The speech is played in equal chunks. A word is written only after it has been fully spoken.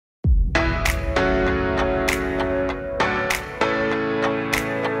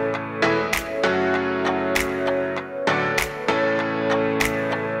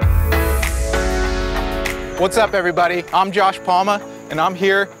What's up, everybody? I'm Josh Palma, and I'm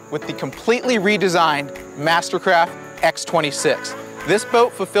here with the completely redesigned MasterCraft X26. This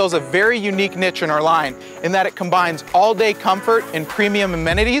boat fulfills a very unique niche in our line in that it combines all-day comfort and premium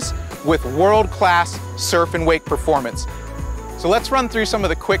amenities with world-class surf and wake performance. So let's run through some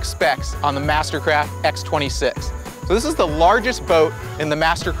of the quick specs on the MasterCraft X26. So this is the largest boat in the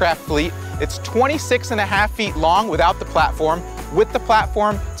MasterCraft fleet. It's 26.5 feet long without the platform. With the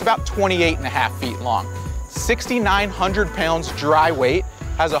platform, it's about 28.5 feet long. 6,900 pounds dry weight,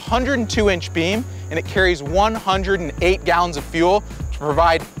 has a 102-inch beam, and it carries 108 gallons of fuel to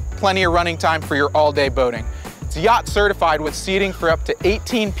provide plenty of running time for your all-day boating. It's yacht certified with seating for up to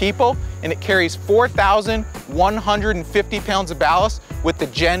 18 people, and it carries 4,150 pounds of ballast with the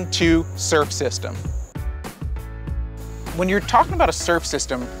Gen 2 surf system. When you're talking about a surf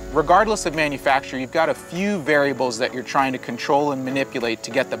system, regardless of manufacturer, you've got a few variables that you're trying to control and manipulate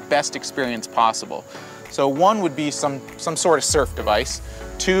to get the best experience possible. So one would be some sort of surf device,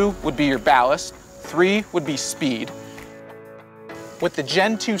 two would be your ballast, three would be speed. With the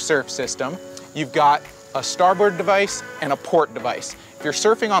Gen 2 surf system, you've got a starboard device and a port device. If you're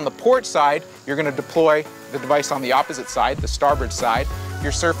surfing on the port side, you're going to deploy the device on the opposite side, the starboard side. If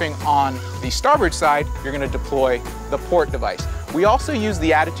you're surfing on the starboard side, you're going to deploy the port device. We also use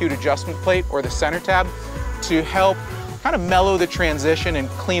the attitude adjustment plate or the center tab to help kind of mellow the transition and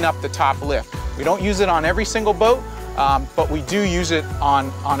clean up the top lift. We don't use it on every single boat, but we do use it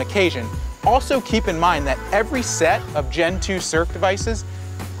on occasion. Also keep in mind that every set of Gen 2 surf devices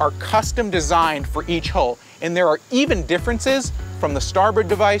are custom designed for each hull, and there are even differences from the starboard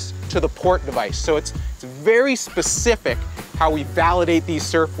device to the port device. So it's very specific how we validate these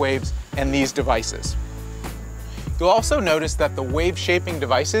surf waves and these devices. You'll also notice that the wave shaping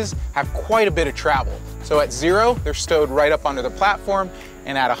devices have quite a bit of travel. So at 0, they're stowed right up under the platform,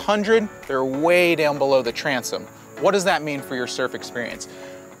 and at 100, they're way down below the transom. What does that mean for your surf experience?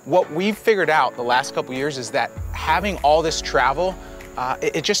 What we've figured out the last couple years is that having all this travel,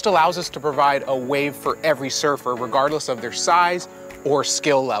 it just allows us to provide a wave for every surfer, regardless of their size or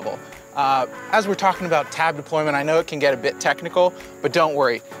skill level. As we're talking about tab deployment, I know it can get a bit technical, but don't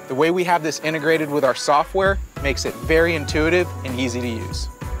worry. The way we have this integrated with our software makes it very intuitive and easy to use.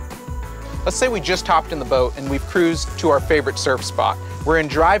 Let's say we just hopped in the boat and we've cruised to our favorite surf spot. We're in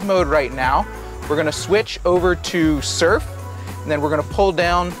drive mode right now. We're gonna switch over to surf, and then we're gonna pull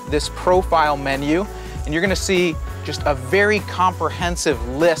down this profile menu, and you're gonna see just a very comprehensive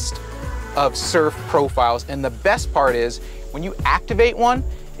list of surf profiles. And the best part is, when you activate one,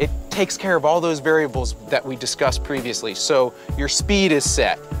 it takes care of all those variables that we discussed previously. So your speed is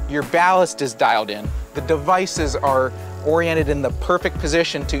set, your ballast is dialed in, the devices are oriented in the perfect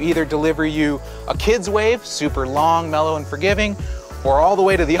position to either deliver you a kid's wave, super long, mellow, and forgiving, or all the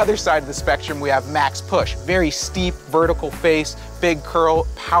way to the other side of the spectrum, we have max push, very steep vertical face, big curl,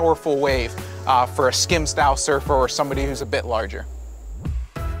 powerful wave for a skim style surfer or somebody who's a bit larger.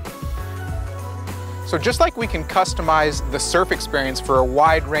 So just like we can customize the surf experience for a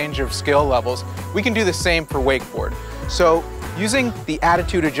wide range of skill levels, we can do the same for wakeboard. So using the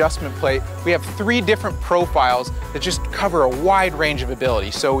attitude adjustment plate, we have 3 different profiles that just cover a wide range of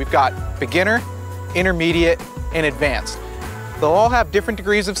ability. So we've got beginner, intermediate, and advanced. They'll all have different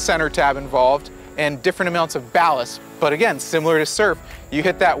degrees of center tab involved and different amounts of ballast. But again, similar to surf, you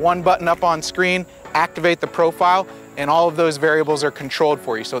hit that one button up on screen, activate the profile, and all of those variables are controlled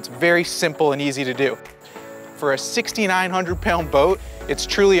for you. So it's very simple and easy to do. For a 6,900 pound boat, it's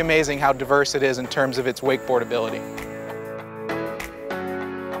truly amazing how diverse it is in terms of its wakeboard ability.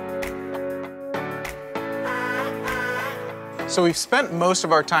 So we've spent most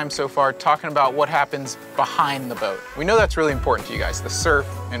of our time so far talking about what happens behind the boat. We know that's really important to you guys, the surf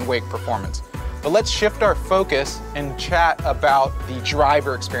and wake performance. But let's shift our focus and chat about the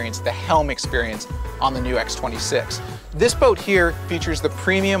driver experience, the helm experience on the new X26. This boat here features the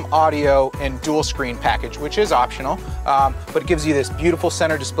premium audio and dual screen package, which is optional, but it gives you this beautiful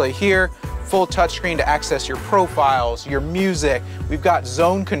center display here, full touchscreen to access your profiles, your music. We've got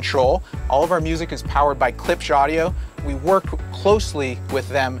zone control. All of our music is powered by Klipsch Audio. We worked closely with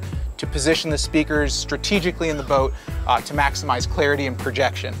them to position the speakers strategically in the boat to maximize clarity and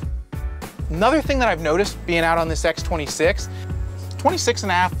projection. Another thing that I've noticed being out on this X26,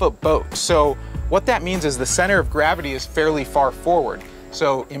 26.5 foot boat. So what that means is the center of gravity is fairly far forward.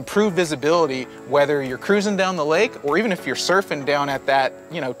 So improved visibility, whether you're cruising down the lake or even if you're surfing down at that,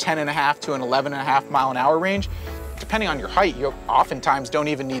 10.5 to an 11.5 mile an hour range, depending on your height, you oftentimes don't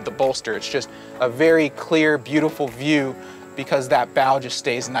even need the bolster. It's just a very clear, beautiful view because that bow just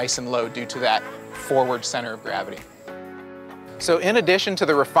stays nice and low due to that forward center of gravity. So in addition to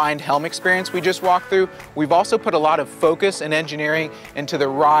the refined helm experience we just walked through, we've also put a lot of focus and engineering into the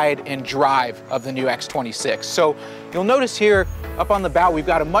ride and drive of the new X26. So you'll notice here up on the bow, we've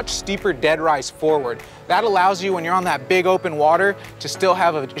got a much steeper dead rise forward. That allows you, when you're on that big open water, to still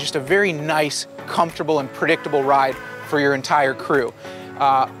have just a very nice, comfortable and predictable ride for your entire crew.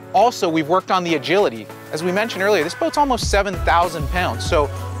 Also, we've worked on the agility. As we mentioned earlier, this boat's almost 7,000 pounds. So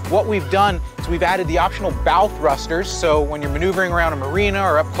what we've done is we've added the optional bow thrusters, so when you're maneuvering around a marina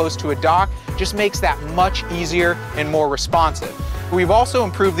or up close to a dock, just makes that much easier and more responsive. We've also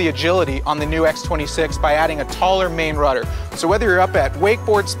improved the agility on the new X26 by adding a taller main rudder. So whether you're up at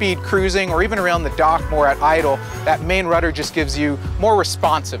wakeboard speed cruising or even around the dock more at idle, that main rudder just gives you more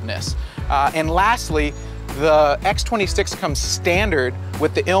responsiveness. And lastly, the X26 comes standard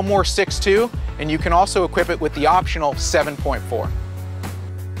with the Ilmore 6.2, and you can also equip it with the optional 7.4.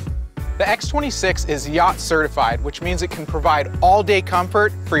 The X26 is yacht certified, which means it can provide all-day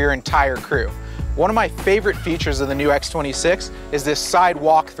comfort for your entire crew. One of my favorite features of the new X26 is this side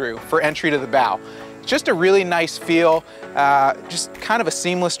walkthrough for entry to the bow. It's just a really nice feel, just kind of a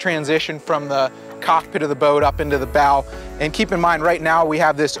seamless transition from the cockpit of the boat up into the bow. And keep in mind, right now we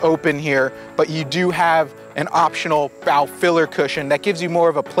have this open here, but you do have an optional bow filler cushion that gives you more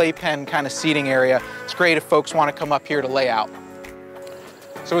of a playpen kind of seating area. It's great if folks want to come up here to lay out.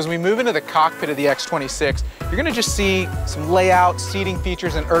 So as we move into the cockpit of the X26, you're going to just see some layout, seating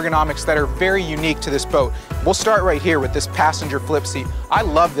features, and ergonomics that are very unique to this boat. We'll start right here with this passenger flip seat. I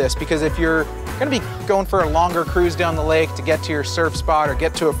love this because if you're going to be going for a longer cruise down the lake to get to your surf spot or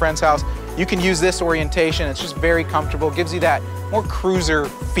get to a friend's house, you can use this orientation. It's just very comfortable, gives you that more cruiser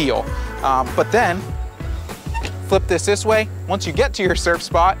feel. But then, flip this way. Once you get to your surf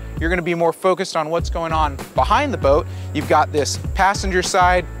spot, you're going to be more focused on what's going on behind the boat. You've got this passenger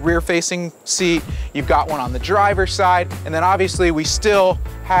side, rear-facing seat. You've got one on the driver's side. And then obviously we still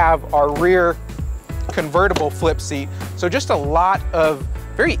have our rear convertible flip seat. So just a lot of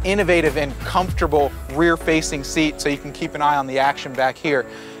very innovative and comfortable rear-facing seat so you can keep an eye on the action back here.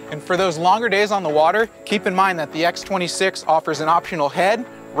 And for those longer days on the water, keep in mind that the X26 offers an optional head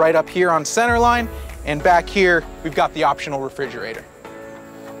right up here on centerline. And back here, we've got the optional refrigerator.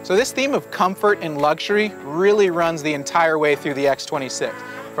 So this theme of comfort and luxury really runs the entire way through the X26.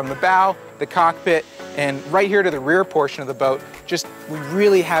 From the bow, the cockpit, and right here to the rear portion of the boat, we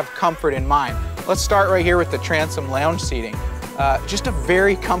really have comfort in mind. Let's start right here with the transom lounge seating. Just a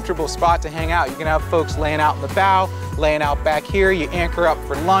very comfortable spot to hang out. You can have folks laying out in the bow, laying out back here, you anchor up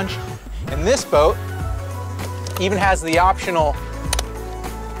for lunch. And this boat even has the optional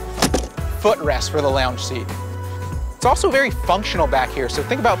footrest for the lounge seat. It's also very functional back here, so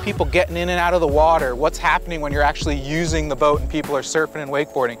think about people getting in and out of the water, what's happening when you're actually using the boat and people are surfing and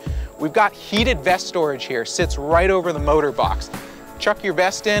wakeboarding. We've got heated vest storage here, sits right over the motor box. Chuck your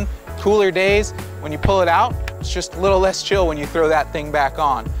vest in, cooler days, when you pull it out, it's just a little less chill when you throw that thing back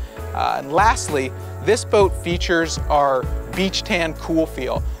on. And lastly, this boat features our beach tan cool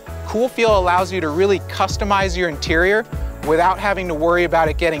feel. Cool feel allows you to really customize your interior without having to worry about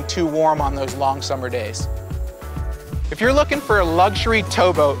it getting too warm on those long summer days. If you're looking for a luxury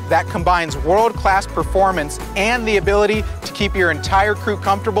towboat that combines world-class performance and the ability to keep your entire crew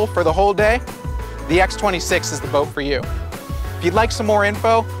comfortable for the whole day, the X26 is the boat for you. If you'd like some more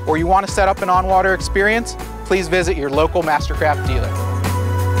info or you want to set up an on-water experience, please visit your local MasterCraft dealer.